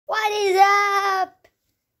What is up?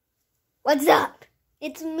 What's up?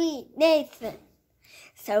 It's me, Nathan.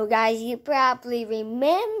 So guys, you probably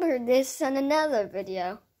remember this on another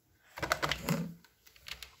video.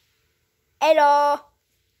 Hello,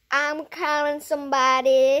 I'm calling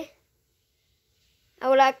somebody. I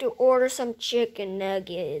would like to order some chicken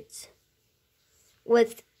nuggets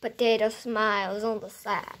with potato smiles on the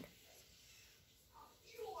side.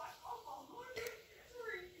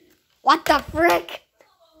 What the frick?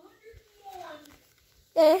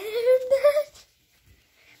 My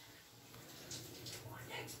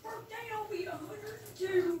next birthday I'll be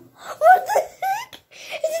 102. What the heck? Is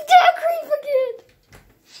it that creep again?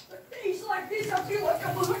 But days like this I feel like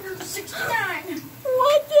I'm 169.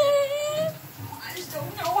 What the heck? I just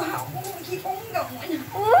don't know how I'm going to keep on going.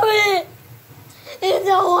 What? It's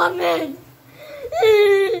a woman.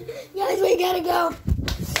 Guys, we gotta go.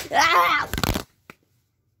 Ah!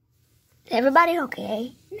 Everybody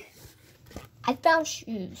okay? I found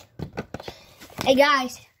shoes. Hey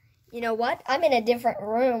guys, you know what? I'm in a different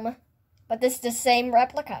room, but this is the same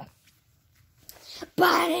replica.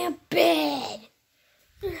 Bottom bed.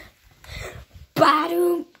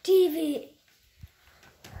 Bottom TV.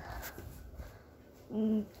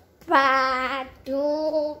 Bottom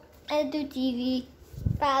TV.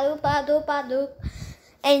 Bottom.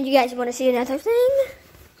 And you guys want to see another thing?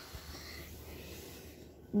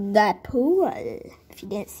 That pool. If you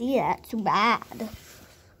didn't see that, too bad.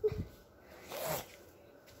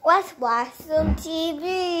 Let's watch some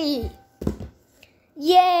TV.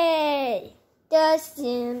 Yay! The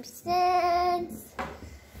Simpsons.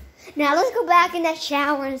 Now let's go back in that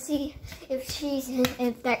shower and see if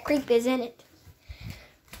that creep is in it.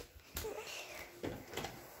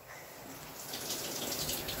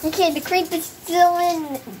 Okay, the creep is still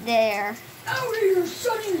in there. Out here,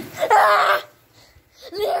 Sonny! Ah!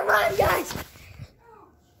 Leave run, guys!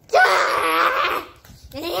 Ah!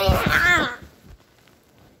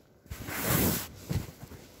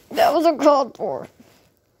 That was uncalled for.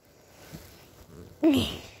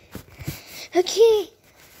 Okay.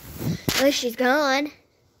 At least she's gone.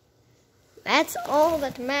 That's all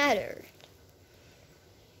that matters.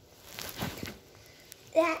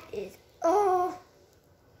 That is all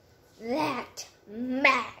that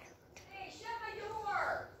matters. Hey, shut my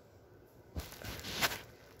door!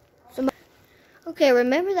 Okay,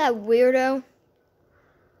 remember that weirdo?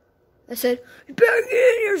 I said, "You better get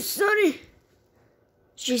in here, Sonny."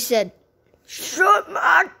 She said, "Shut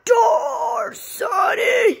my door,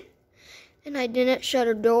 Sonny." And I didn't shut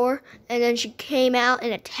her door, and then she came out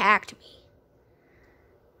and attacked me.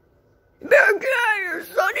 "You better get out of here,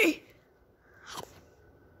 Sonny."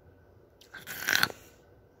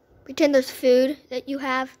 Pretend there's food that you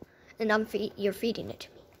have, and you're feeding it to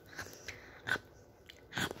me.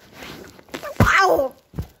 Wow!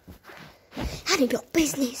 I need your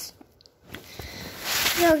business.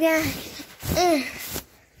 So guys,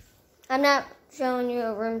 I'm not showing you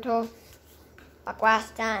a room tour like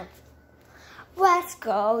last time. Let's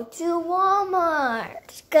go to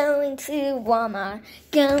Walmart. Going to Walmart.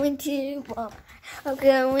 Going to Walmart. I'm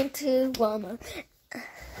going to Walmart.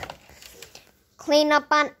 Clean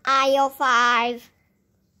up on aisle 5.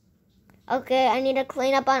 Okay, I need to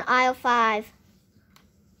clean up on aisle 5.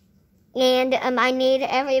 And I need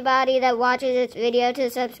everybody that watches this video to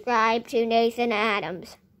subscribe to Nathan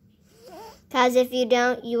Adams. Because if you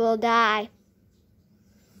don't, you will die.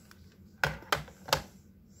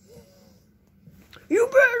 You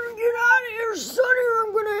better get out of here, Sonny, or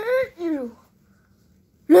I'm going to hit you.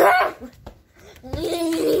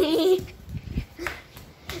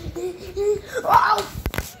 Oh.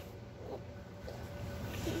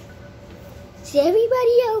 Is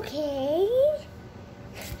everybody okay?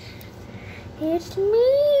 It's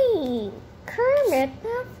me, Kermit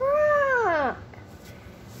the Frog.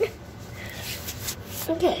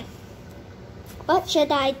 Okay, what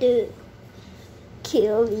should I do?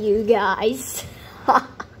 Kill you guys.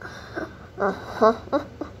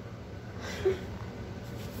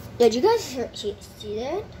 Did you guys see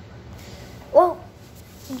that? Whoa,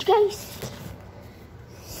 did you guys?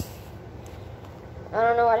 I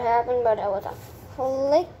don't know what happened, but it was a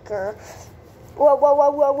flicker. Whoa, whoa,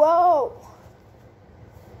 whoa, whoa, whoa.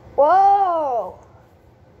 Whoa!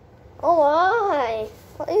 Oh my!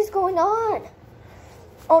 What is going on?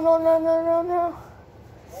 Oh no!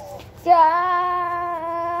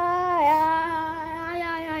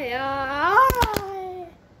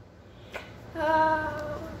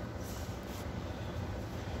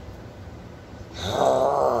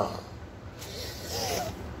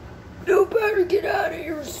 You better get out of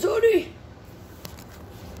here, Sonny!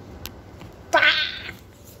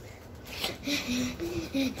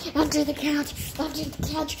 Onto the couch. Onto the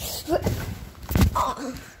couch.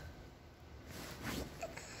 Oh.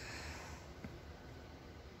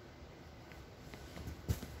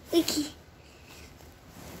 Icky.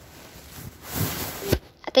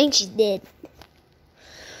 I think she's dead.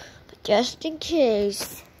 But just in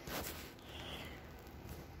case.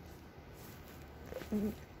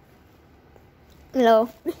 Hello.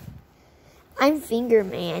 I'm Finger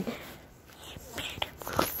Man.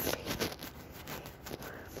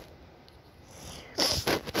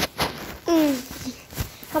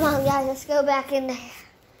 Come on, guys, let's go back in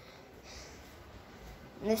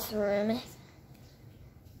this room.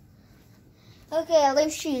 Okay, at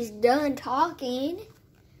least she's done talking.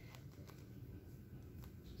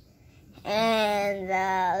 And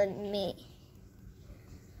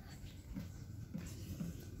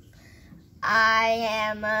I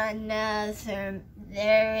am another.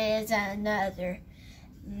 There is another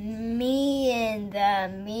me in the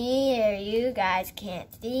mirror. You guys can't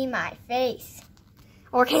see my face.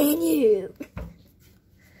 Or can you?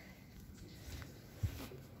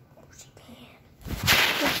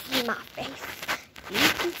 See my face. You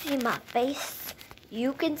can see my face.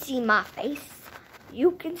 You can see my face.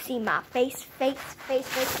 You can see my face. Face.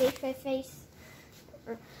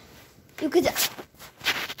 You could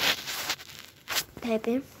type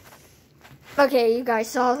in. Okay, you guys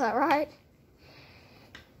saw that, right?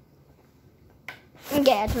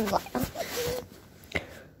 Okay, I turned the light on.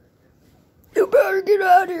 You better get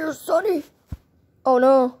out of here, Sonny. Oh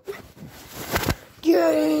no.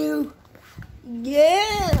 Yeah.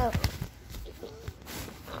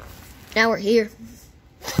 Now we're here.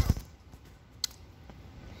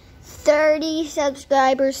 30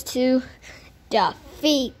 subscribers to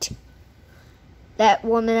defeat that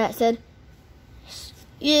woman that said,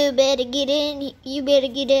 you better get in, you better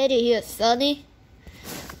get out of here, Sonny.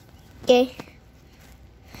 Okay.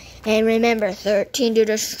 And remember, 13 to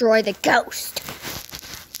destroy the ghost.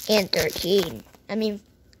 And 17,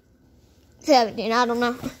 I don't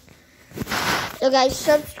know. So guys,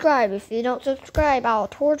 subscribe. If you don't subscribe, I'll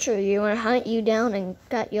torture you and hunt you down and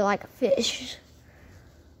gut you like a fish.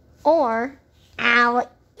 Or,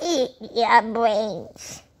 I'll eat your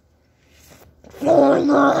brains for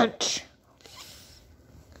lunch.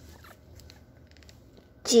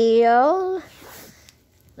 Deal?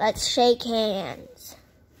 Let's shake hands.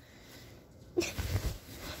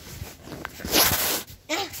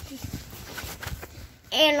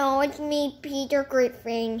 Hello, it's me, Peter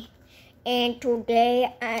Griffin, and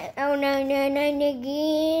today again.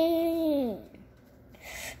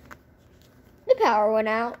 The power went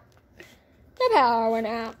out. The power went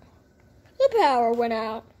out. The power went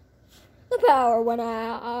out. The power went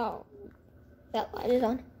out. Oh, that light is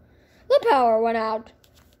on. The power went out.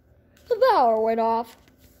 The power went off.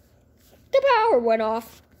 The power went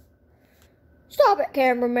off. Stop it,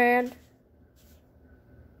 cameraman.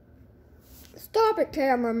 Stop it,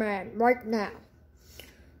 cameraman, right now.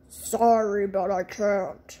 Sorry, but I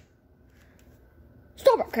can't.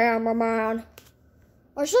 Stop it, cameraman.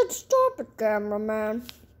 I said stop it, cameraman.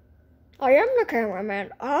 I am the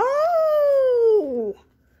cameraman. Oh!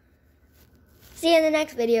 See you in the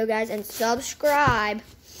next video, guys, and subscribe.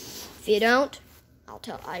 If you don't,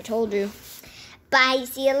 I told you. Bye,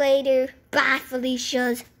 see you later. Bye,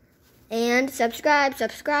 Felicias. And subscribe to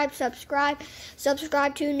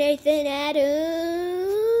Nathan Adams.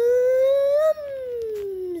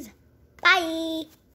 Bye.